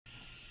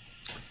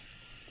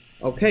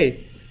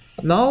Okay,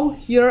 now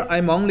here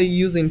I'm only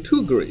using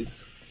 2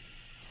 grids.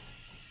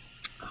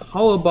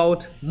 How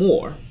about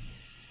more?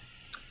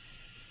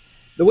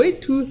 The way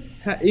to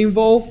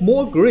involve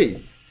more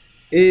grids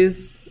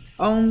is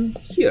on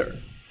here.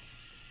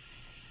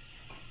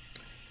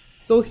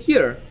 So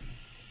here,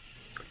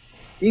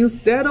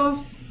 instead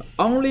of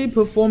only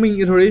performing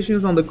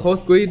iterations on the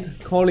cost grid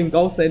calling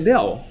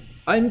Gauss-Seidel,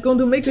 I'm going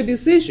to make a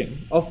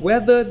decision of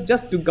whether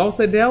just do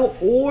Gauss-Seidel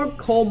or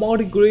call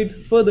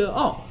multigrid further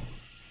on.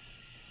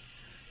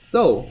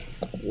 So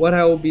what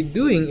I will be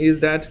doing is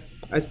that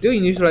I still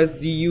initialize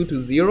du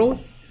to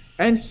zeros,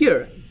 and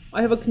here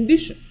I have a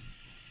condition.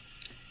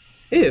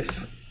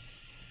 If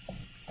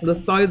the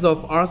size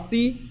of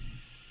RC,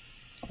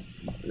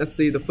 let's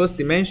say the first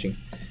dimension,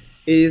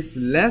 is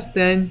less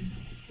than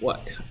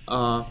what?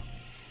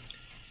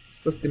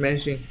 First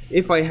dimension,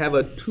 if I have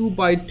a 2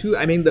 by 2,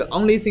 I mean the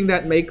only thing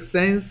that makes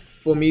sense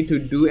for me to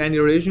do any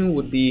iteration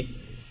would be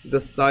the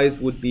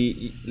size would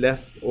be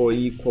less or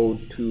equal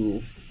to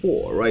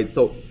 4, right?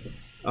 So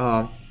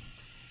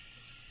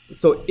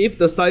so if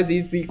the size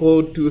is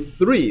equal to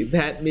 3,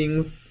 that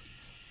means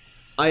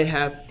I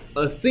have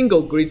a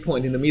single grid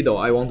point in the middle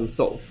I want to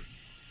solve.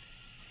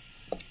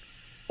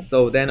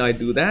 So then I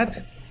do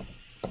that.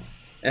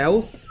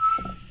 Else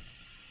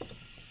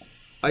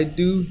I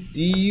do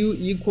du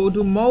equal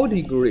to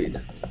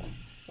multigrid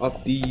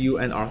of du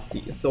and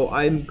RC. So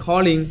I'm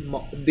calling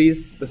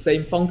this the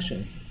same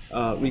function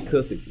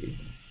recursively.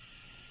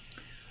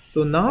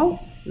 So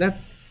now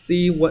let's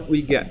see what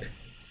we get.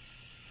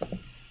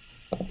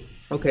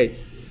 Okay,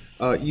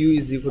 u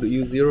is equal to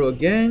u0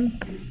 again.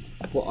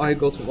 For I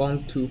goes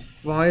 1 to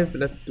 5,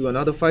 let's do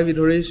another 5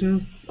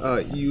 iterations.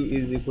 U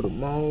is equal to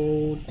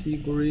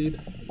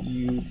multigrid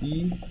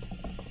ub.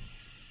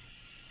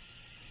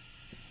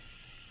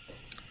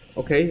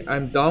 Okay,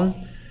 I'm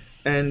done,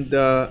 and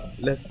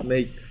let's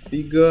make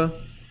figure.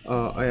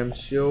 I am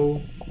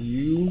show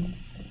u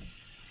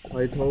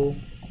title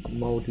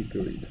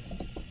multigrid.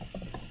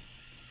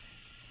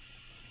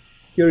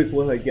 Here is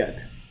what I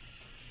get.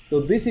 So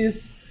this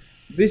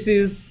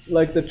is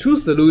like the true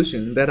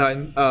solution that I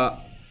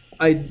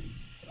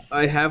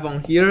have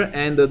on here,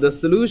 and the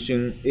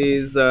solution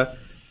is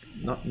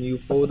not new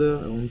folder.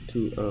 I want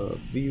to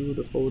view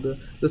the folder.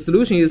 The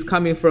solution is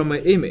coming from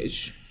an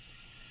image.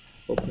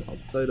 Open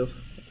outside of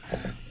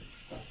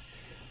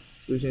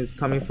solution is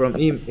coming from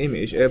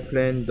image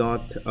airplane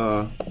dot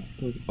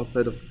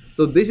outside of.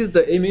 So this is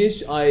the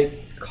image I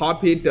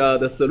copied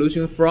the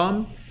solution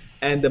from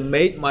and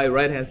made my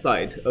right hand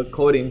side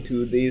according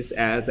to this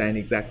as an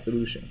exact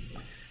solution.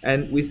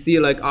 And we see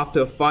like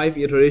after 5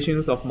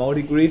 iterations of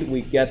multigrid,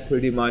 we get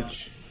pretty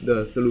much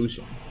the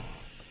solution,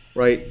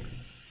 right?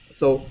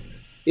 So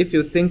if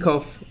you think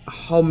of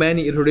how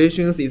many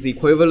iterations is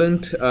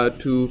equivalent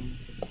to,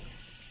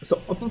 so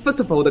first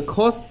of all, the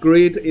cost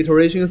grid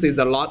iterations is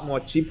a lot more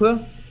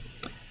cheaper,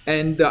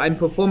 and I'm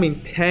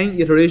performing 10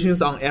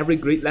 iterations on every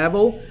grid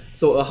level.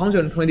 So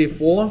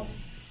 124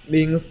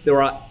 means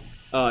there are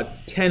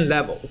 10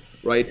 levels,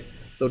 right?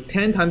 So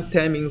 10 times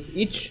 10 means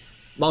each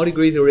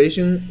multigrid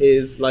iteration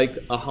is like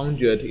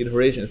 100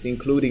 iterations,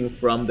 including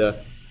from the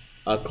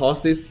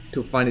courses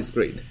to finest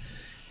grid.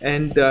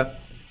 And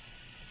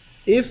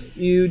if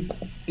you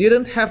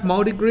didn't have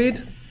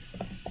multigrid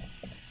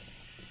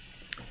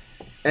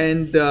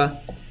and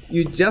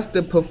you just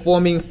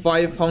performing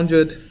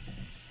 500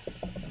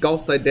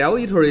 Gauss-Seidel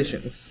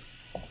iterations,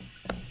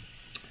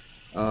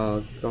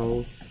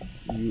 Gauss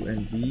U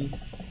and V.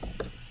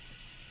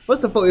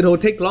 First of all, it will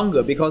take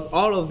longer because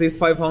all of this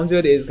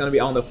 500 is going to be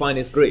on the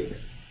finest grid.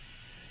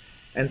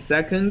 And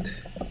second,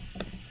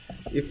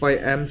 if I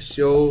am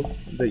show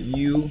the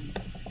U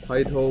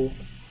title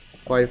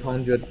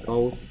 500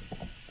 Gauss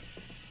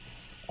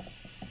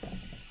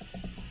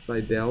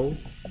Seidel,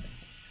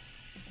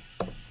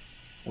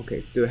 okay,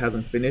 it still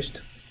hasn't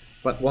finished,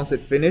 but once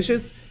it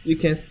finishes, you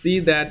can see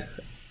that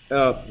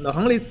not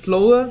only it's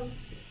slower,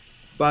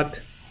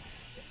 but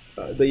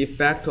the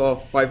effect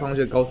of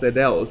 500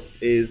 Gauss-Seidels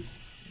is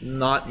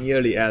not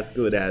nearly as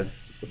good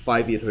as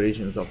 5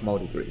 iterations of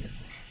multigrid.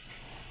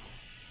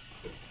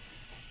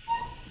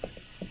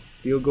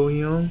 Still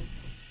going on.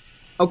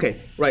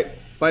 Okay, right.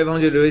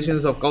 500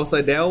 iterations of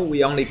Gauss-Seidel,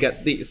 we only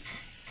get this.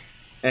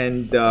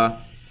 And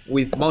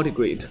with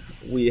multigrid,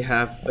 we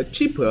have a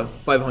cheaper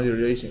 500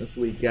 iterations,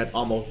 we get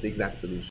almost the exact solution.